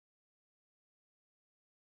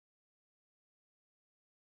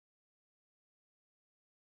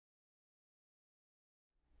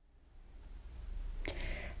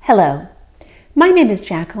Hello, my name is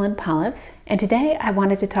Jacqueline Pollauf, and today I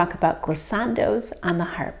wanted to talk about glissandos on the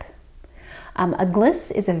harp. A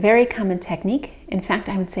gliss is a very common technique. In fact,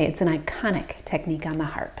 I would say it's an iconic technique on the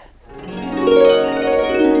harp.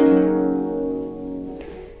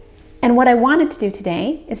 And what I wanted to do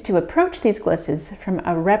today is to approach these glisses from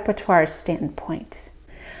a repertoire standpoint.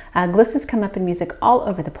 Glisses come up in music all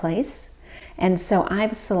over the place. And so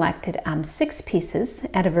I've selected 6 pieces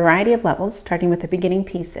at a variety of levels, starting with the beginning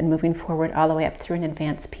piece and moving forward all the way up through an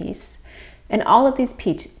advanced piece. And all of these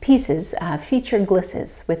pieces feature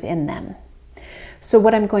glisses within them. So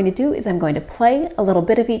what I'm going to do is I'm going to play a little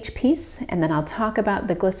bit of each piece, and then I'll talk about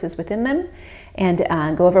the glisses within them and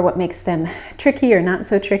go over what makes them tricky or not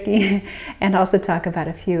so tricky, and also talk about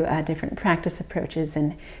a few different practice approaches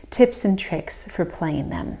and tips and tricks for playing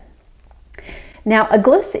them. Now, a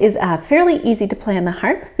gliss is fairly easy to play on the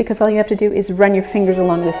harp because all you have to do is run your fingers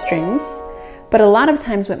along the strings. But a lot of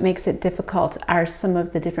times what makes it difficult are some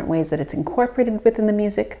of the different ways that it's incorporated within the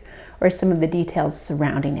music or some of the details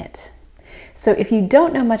surrounding it. So if you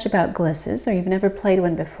don't know much about glisses or you've never played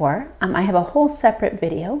one before, I have a whole separate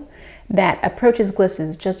video that approaches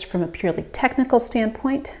glisses just from a purely technical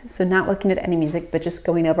standpoint, so not looking at any music, but just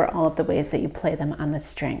going over all of the ways that you play them on the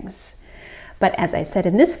strings. But as I said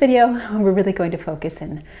in this video, we're really going to focus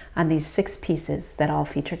in on these 6 pieces that all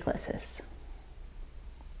feature glisses.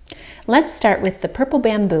 Let's start with the Purple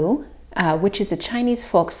Bamboo, which is a Chinese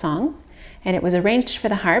folk song, and it was arranged for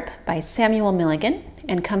the harp by Samuel Milligan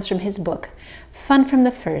and comes from his book, Fun from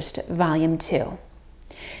the First, Volume 2.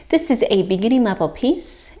 This is a beginning level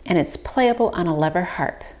piece, and it's playable on a lever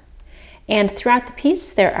harp. And throughout the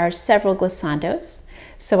piece, there are several glissandos.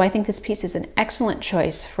 So I think this piece is an excellent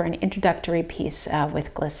choice for an introductory piece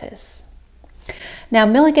with glisses. Now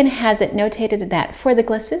Milligan has it notated that for the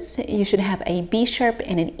glisses, you should have a B sharp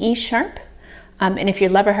and an E sharp. And if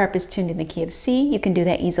your lever harp is tuned in the key of C, you can do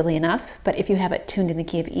that easily enough. But if you have it tuned in the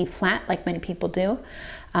key of E flat, like many people do,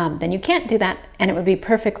 then you can't do that, and it would be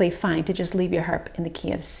perfectly fine to just leave your harp in the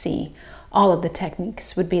key of C. All of the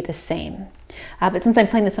techniques would be the same. But since I'm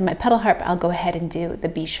playing this on my pedal harp, I'll go ahead and do the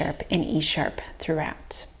B sharp and E sharp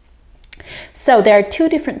throughout. So there are 2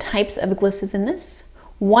 different types of glisses in this.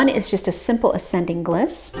 One is just a simple ascending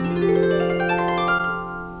gliss.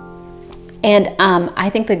 And I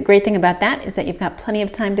think the great thing about that is that you've got plenty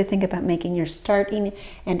of time to think about making your starting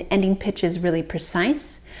and ending pitches really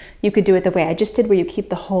precise. You could do it the way I just did, where you keep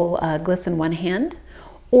the whole gliss in one hand,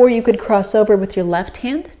 or you could cross over with your left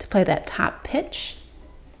hand to play that top pitch.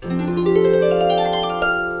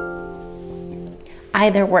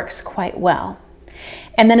 Either works quite well.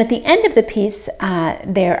 And then at the end of the piece,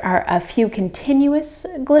 there are a few continuous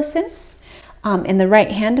glisses in the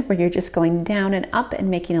right hand, where you're just going down and up and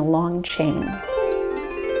making a long chain.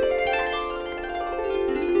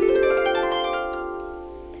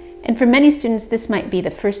 And for many students, this might be the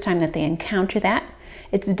first time that they encounter that.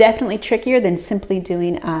 It's definitely trickier than simply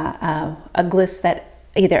doing a gliss that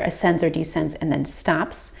either ascends or descends and then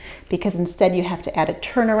stops, because instead you have to add a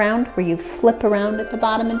turnaround where you flip around at the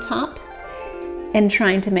bottom and top, and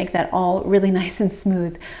trying to make that all really nice and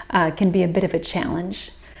smooth can be a bit of a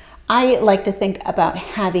challenge. I like to think about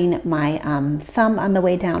having my thumb on the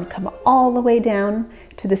way down come all the way down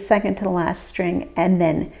to the second to the last string, and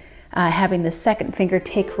then having the second finger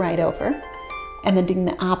take right over, and then doing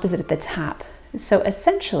the opposite at the top. So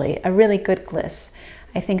essentially, a really good gliss,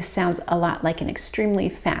 I think, sounds a lot like an extremely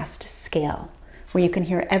fast scale, where you can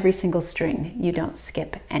hear every single string. You don't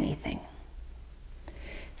skip anything.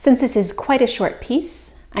 Since this is quite a short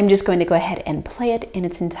piece, I'm just going to go ahead and play it in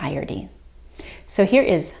its entirety. So here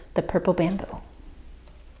is the Purple Bamboo.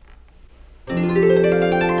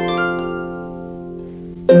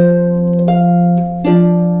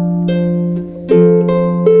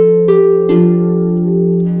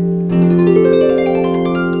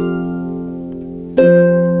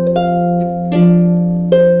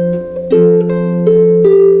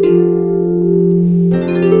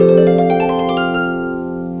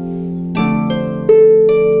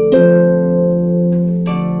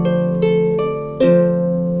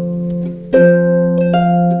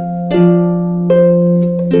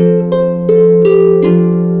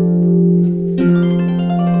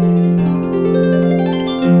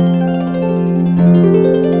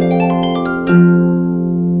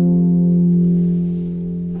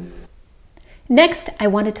 Next, I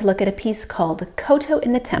wanted to look at a piece called Koto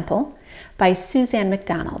in the Temple by Susann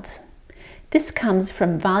McDonald. This comes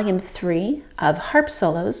from Volume 3 of Harp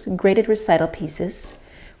Solos, Graded Recital Pieces,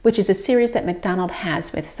 which is a series that McDonald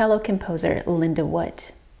has with fellow composer Linda Wood.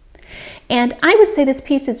 And I would say this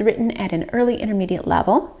piece is written at an early intermediate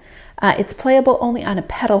level. It's playable only on a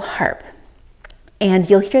pedal harp. And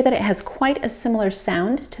you'll hear that it has quite a similar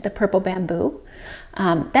sound to the purple bamboo.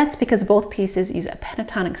 That's because both pieces use a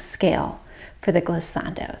pentatonic scale for the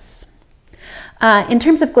glissandos. In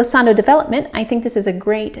terms of glissando development, I think this is a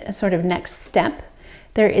great sort of next step.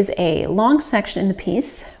 There is a long section in the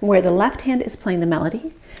piece where the left hand is playing the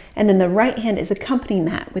melody, and then the right hand is accompanying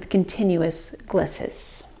that with continuous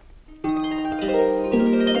glisses.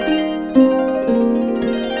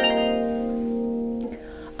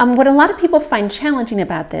 What a lot of people find challenging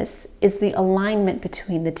about this is the alignment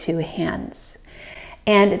between the two hands.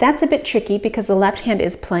 And that's a bit tricky because the left hand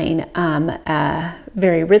is playing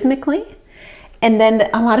very rhythmically. And then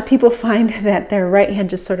a lot of people find that their right hand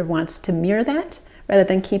just sort of wants to mirror that rather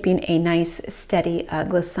than keeping a nice steady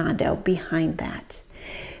glissando behind that.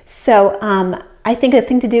 So I think a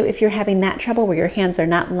thing to do if you're having that trouble where your hands are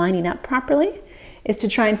not lining up properly is to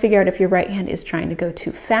try and figure out if your right hand is trying to go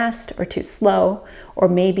too fast or too slow, or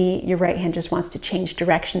maybe your right hand just wants to change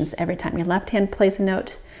directions every time your left hand plays a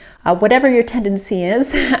note. Whatever your tendency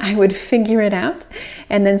is, I would figure it out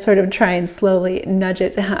and then sort of try and slowly nudge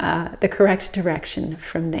it the correct direction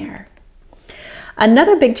from there.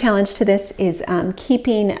 Another big challenge to this is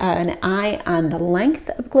keeping an eye on the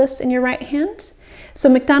length of gliss in your right hand. So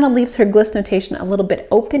McDonald leaves her gliss notation a little bit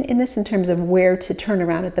open in this in terms of where to turn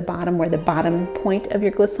around at the bottom, where the bottom point of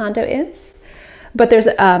your glissando is. But there's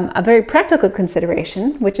a very practical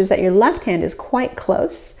consideration, which is that your left hand is quite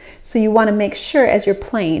close. So you want to make sure as you're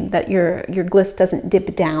playing that your gliss doesn't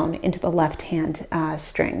dip down into the left hand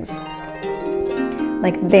strings.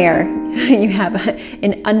 Like there, you have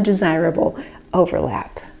an undesirable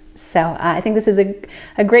overlap. So I think this is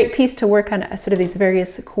a great piece to work on sort of these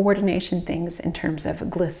various coordination things in terms of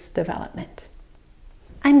gliss development.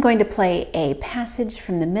 I'm going to play a passage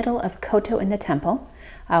from the middle of Koto in the Temple,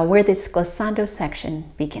 where this glissando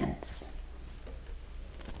section begins.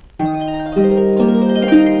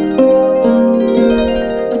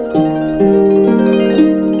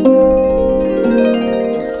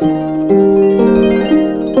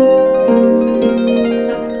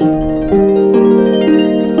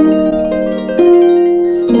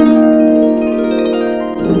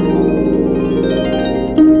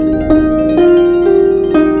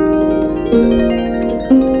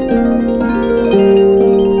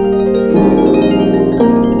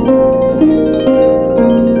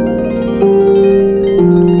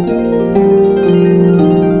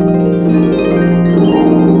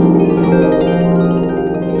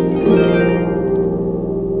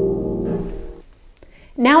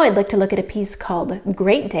 Now I'd like to look at a piece called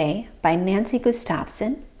Great Day by Nancy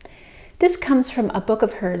Gustavson. This comes from a book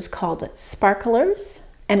of hers called Sparklers,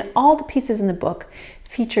 and all the pieces in the book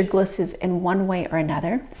feature glisses in one way or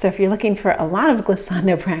another. So if you're looking for a lot of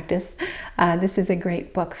glissando practice, this is a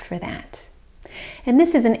great book for that. And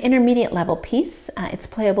this is an intermediate level piece. It's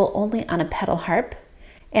playable only on a pedal harp,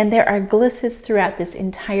 and there are glisses throughout this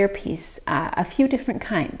entire piece, a few different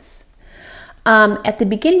kinds. At the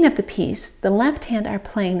beginning of the piece, the left hand are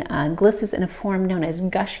playing glisses in a form known as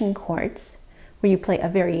gushing chords, where you play a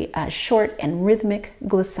very short and rhythmic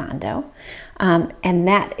glissando, and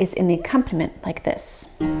that is in the accompaniment like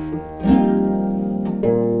this.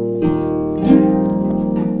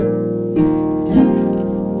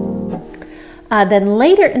 Then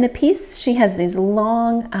later in the piece, she has these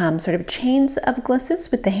long sort of chains of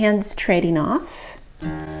glisses with the hands trading off.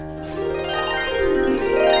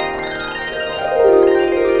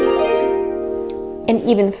 And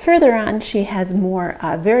even further on, she has more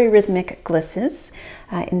very rhythmic glisses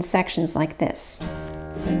in sections like this.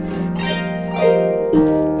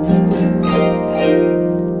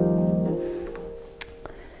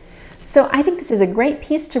 So I think this is a great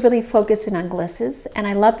piece to really focus in on glisses, and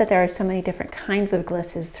I love that there are so many different kinds of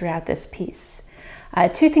glisses throughout this piece.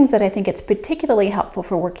 Two things that I think it's particularly helpful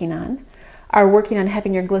for working on are working on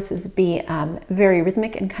having your glisses be very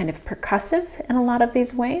rhythmic and kind of percussive in a lot of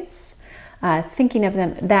these ways. Thinking of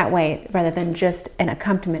them that way rather than just an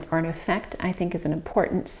accompaniment or an effect, I think is an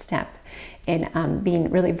important step in being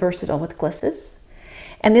really versatile with glisses.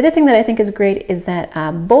 And the other thing that I think is great is that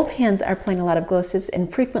both hands are playing a lot of glisses,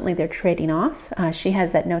 and frequently they're trading off. She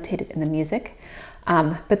has that notated in the music.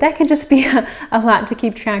 But that can just be a lot to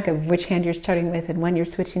keep track of which hand you're starting with and when you're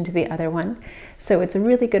switching to the other one. So it's a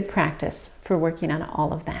really good practice for working on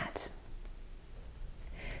all of that.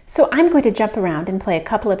 So I'm going to jump around and play a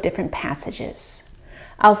couple of different passages.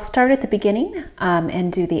 I'll start at the beginning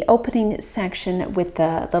and do the opening section with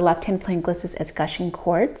the left hand playing glisses as gushing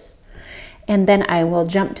chords. And then I will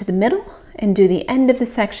jump to the middle and do the end of the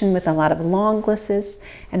section with a lot of long glisses,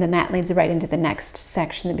 and then that leads right into the next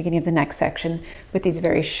section, the beginning of the next section, with these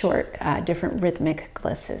very short, different rhythmic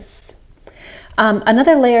glisses.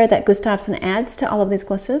 Another layer that Gustavson adds to all of these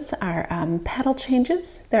glisses are pedal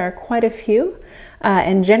changes. There are quite a few,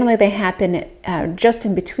 and generally they happen just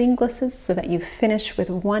in between glisses, so that you finish with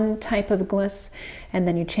one type of gliss, and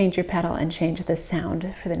then you change your pedal and change the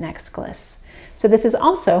sound for the next gliss. So this is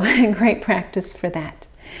also great practice for that.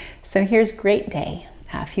 So here's Great Day,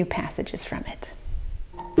 a few passages from it.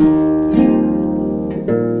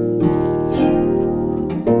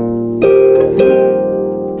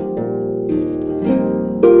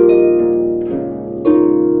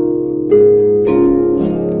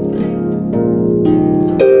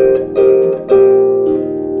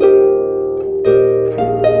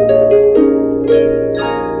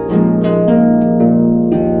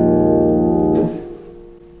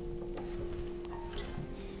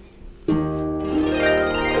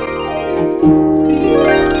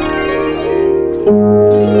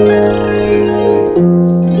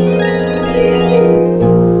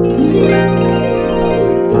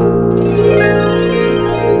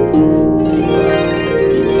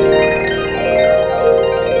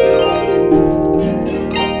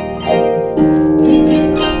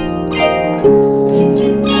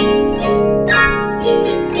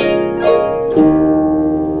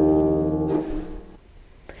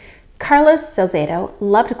 Salzedo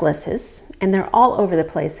loved glisses, and they're all over the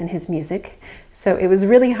place in his music, so it was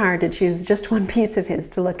really hard to choose just one piece of his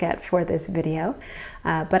to look at for this video,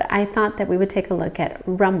 but I thought that we would take a look at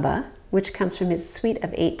Rumba, which comes from his suite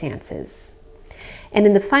of 8 dances. And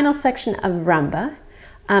in the final section of Rumba,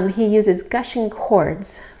 he uses gushing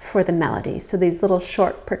chords for the melody, so these little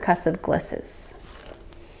short percussive glisses.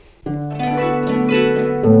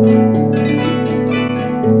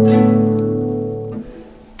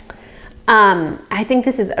 I think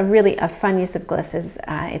this is really a fun use of glisses.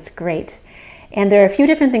 It's great. And there are a few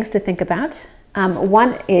different things to think about.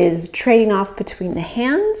 One is trading off between the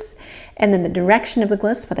hands and then the direction of the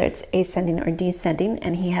gliss, whether it's ascending or descending,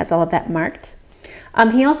 and he has all of that marked.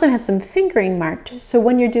 He also has some fingering marked, so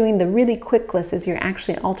when you're doing the really quick glisses, you're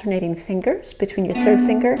actually alternating fingers between your 3rd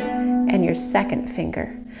finger and your 2nd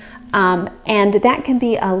finger. And that can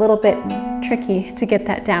be a little bit tricky to get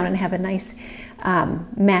that down and have a nice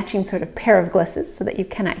matching sort of pair of glisses so that you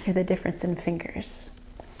cannot hear the difference in fingers.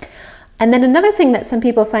 And then another thing that some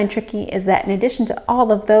people find tricky is that in addition to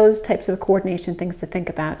all of those types of coordination things to think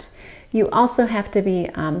about, you also have to be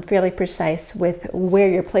fairly precise with where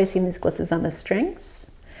you're placing these glisses on the strings.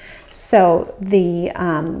 So the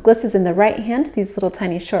glisses in the right hand, these little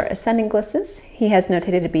tiny short ascending glisses, he has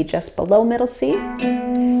notated to be just below middle C.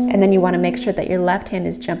 And then you want to make sure that your left hand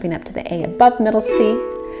is jumping up to the A above middle C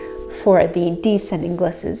for the descending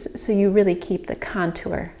glisses, so you really keep the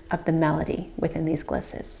contour of the melody within these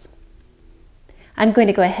glisses. I'm going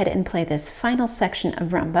to go ahead and play this final section of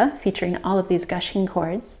Rumba featuring all of these gushing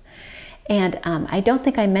chords. And I don't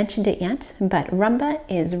think I mentioned it yet, but Rumba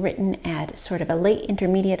is written at sort of a late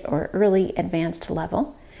intermediate or early advanced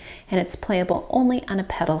level, and it's playable only on a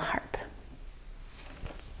pedal harp.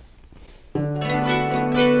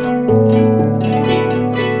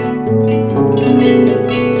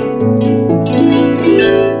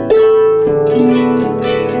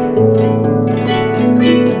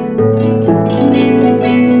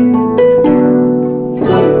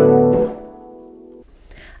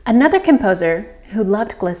 Another composer who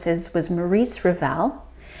loved glisses was Maurice Ravel,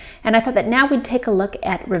 and I thought that now we'd take a look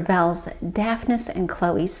at Ravel's Daphnis and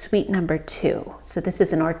Chloé Suite No. 2. So this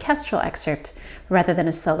is an orchestral excerpt rather than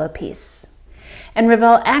a solo piece. And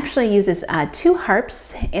Ravel actually uses 2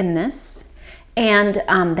 harps in this, and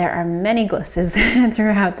there are many glisses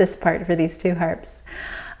throughout this part for these 2 harps.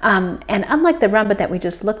 And unlike the Rumba that we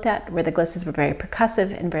just looked at, where the glisses were very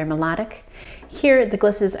percussive and very melodic, here the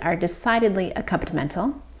glisses are decidedly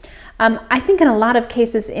accompanimental. I think in a lot of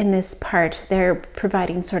cases in this part, they're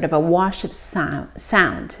providing sort of a wash of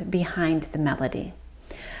sound behind the melody.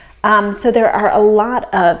 So there are a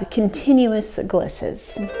lot of continuous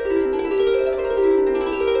glisses.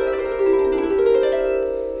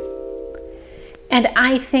 And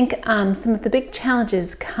I think some of the big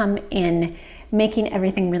challenges come in making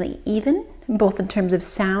everything really even, both in terms of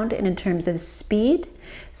sound and in terms of speed,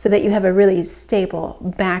 so that you have a really stable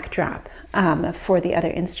backdrop for the other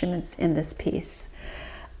instruments in this piece.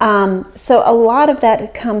 So a lot of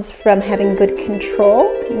that comes from having good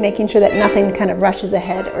control, making sure that nothing kind of rushes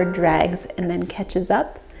ahead or drags and then catches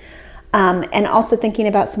up. And also thinking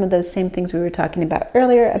about some of those same things we were talking about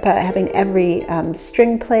earlier, about having every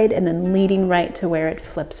string played and then leading right to where it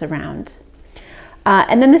flips around.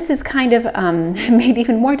 And then this is kind of made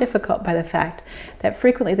even more difficult by the fact that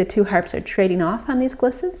frequently the two harps are trading off on these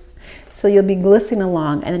glisses. So you'll be glissing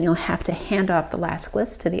along and then you'll have to hand off the last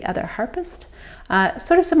gliss to the other harpist.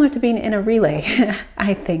 Sort of similar to being in a relay,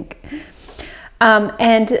 I think.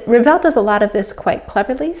 And Ravel does a lot of this quite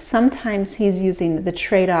cleverly. Sometimes he's using the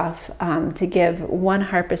trade-off to give one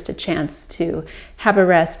harpist a chance to have a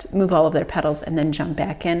rest, move all of their pedals, and then jump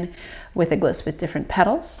back in with a gliss with different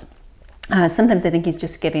pedals. Sometimes I think he's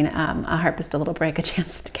just giving a harpist a little break, a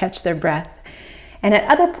chance to catch their breath. And at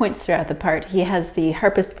other points throughout the part, he has the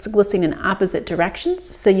harpists glissing in opposite directions,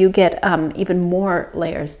 so you get even more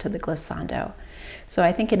layers to the glissando. So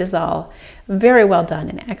I think it is all very well done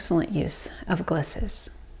and excellent use of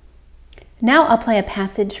glisses. Now I'll play a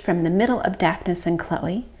passage from the middle of Daphnis and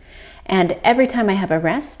Chloé, and every time I have a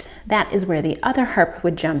rest, that is where the other harp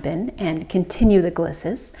would jump in and continue the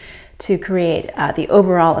glisses to create the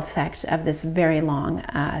overall effect of this very long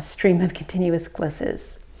stream of continuous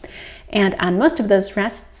glisses. And on most of those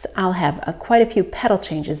rests, I'll have quite a few pedal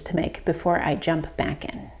changes to make before I jump back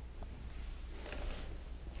in.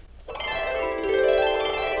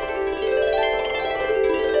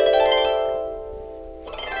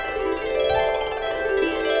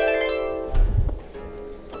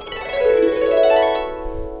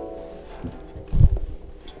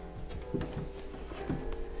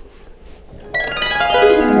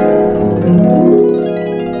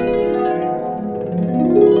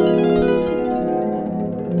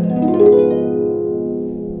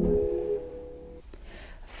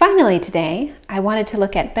 Finally today, I wanted to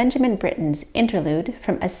look at Benjamin Britten's Interlude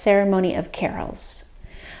from A Ceremony of Carols.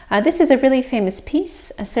 This is a really famous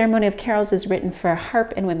piece. A Ceremony of Carols is written for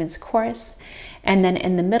harp and women's chorus, and then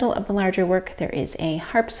in the middle of the larger work there is a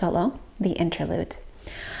harp solo, the Interlude.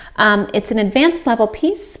 It's an advanced level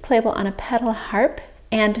piece, playable on a pedal harp,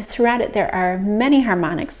 and throughout it there are many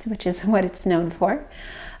harmonics, which is what it's known for.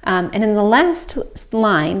 And in the last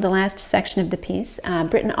line, the last section of the piece,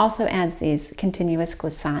 Britten also adds these continuous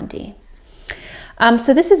glissandi.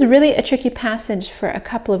 So this is really a tricky passage for a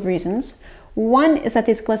couple of reasons. One is that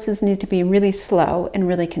these glisses need to be really slow and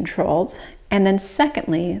really controlled. And then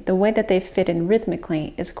secondly, the way that they fit in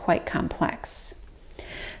rhythmically is quite complex.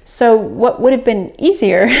 So what would have been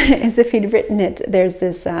easier is if he'd written it, there's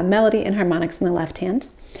this melody and harmonics in the left hand.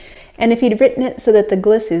 And if he'd written it so that the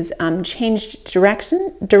glisses changed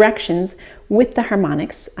directions with the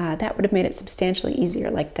harmonics, that would have made it substantially easier,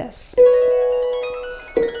 like this.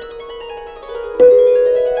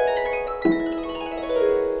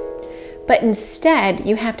 But instead,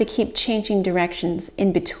 you have to keep changing directions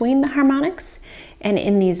in between the harmonics and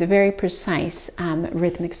in these very precise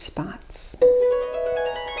rhythmic spots.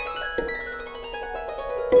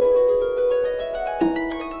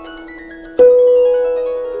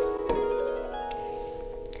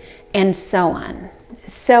 And so on.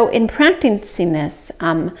 So in practicing this,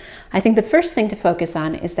 I think the first thing to focus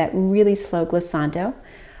on is that really slow glissando.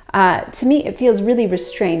 To me, it feels really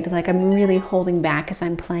restrained, like I'm really holding back as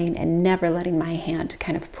I'm playing and never letting my hand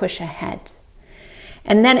kind of push ahead.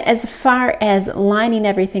 And then as far as lining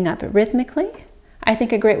everything up rhythmically, I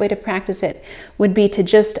think a great way to practice it would be to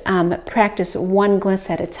just practice one gliss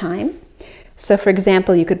at a time. So for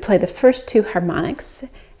example, you could play the first two harmonics,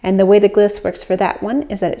 and the way the gliss works for that one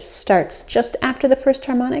is that it starts just after the first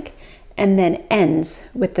harmonic and then ends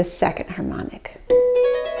with the second harmonic.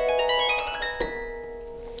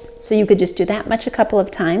 So you could just do that much a couple of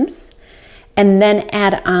times and then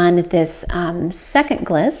add on this second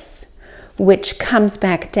gliss, which comes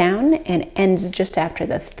back down and ends just after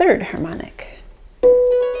the third harmonic.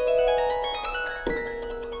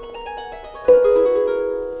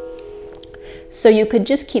 So you could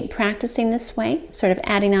just keep practicing this way, sort of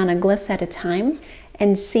adding on a gliss at a time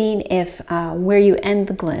and seeing if where you end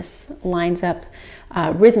the gliss lines up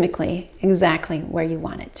rhythmically exactly where you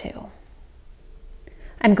want it to.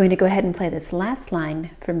 I'm going to go ahead and play this last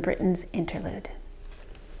line from Britten's Interlude.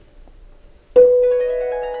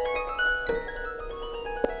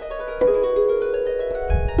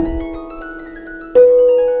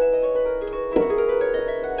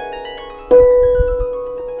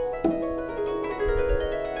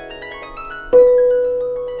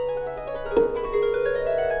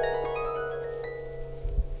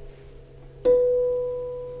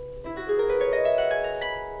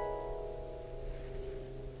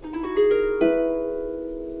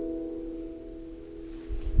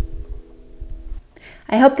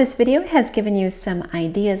 I hope this video has given you some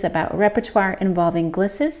ideas about repertoire involving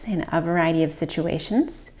glisses in a variety of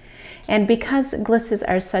situations. And because glisses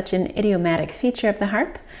are such an idiomatic feature of the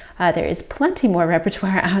harp, there is plenty more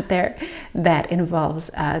repertoire out there that involves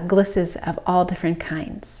glisses of all different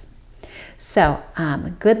kinds. So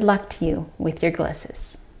good luck to you with your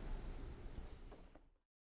glisses.